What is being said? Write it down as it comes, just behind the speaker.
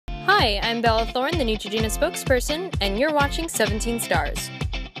Hi, I'm Bella Thorne, the Neutrogena spokesperson, and you're watching 17 Stars.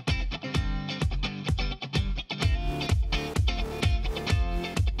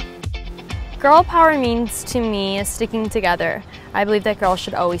 Girl power means to me sticking together. I believe that girls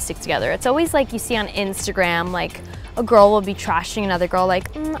should always stick together. It's always like you see on Instagram, like a girl will be trashing another girl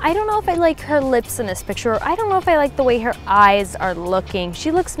like, I don't know if I like her lips in this picture, or I don't know if I like the way her eyes are looking.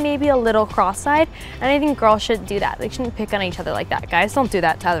 She looks maybe a little cross-eyed, and I think girls shouldn't do that. They shouldn't pick on each other like that. Guys don't do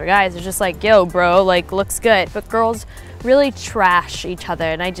that to other guys. They're just like, yo bro, like looks good. But girls really trash each other,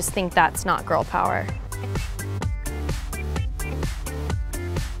 and I just think that's not girl power.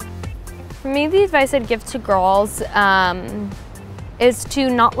 For me, the advice I'd give to girls is to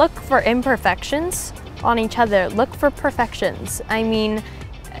not look for imperfections on each other, look for perfections. I mean,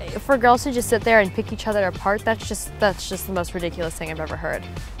 for girls to just sit there and pick each other apart, that's just the most ridiculous thing I've ever heard.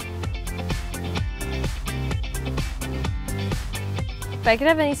 If I could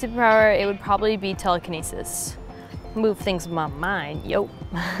have any superpower, it would probably be telekinesis. Move things with my mind, yo.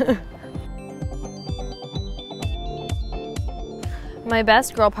 My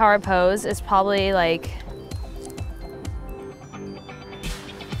best girl power pose is probably like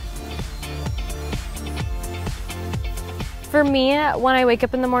for me, when I wake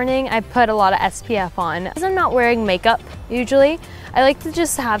up in the morning, I put a lot of SPF on. Because I'm not wearing makeup usually, I like to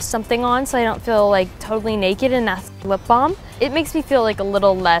just have something on so I don't feel like totally naked, and that's lip balm. It makes me feel like a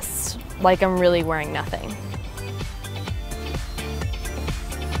little less like I'm really wearing nothing.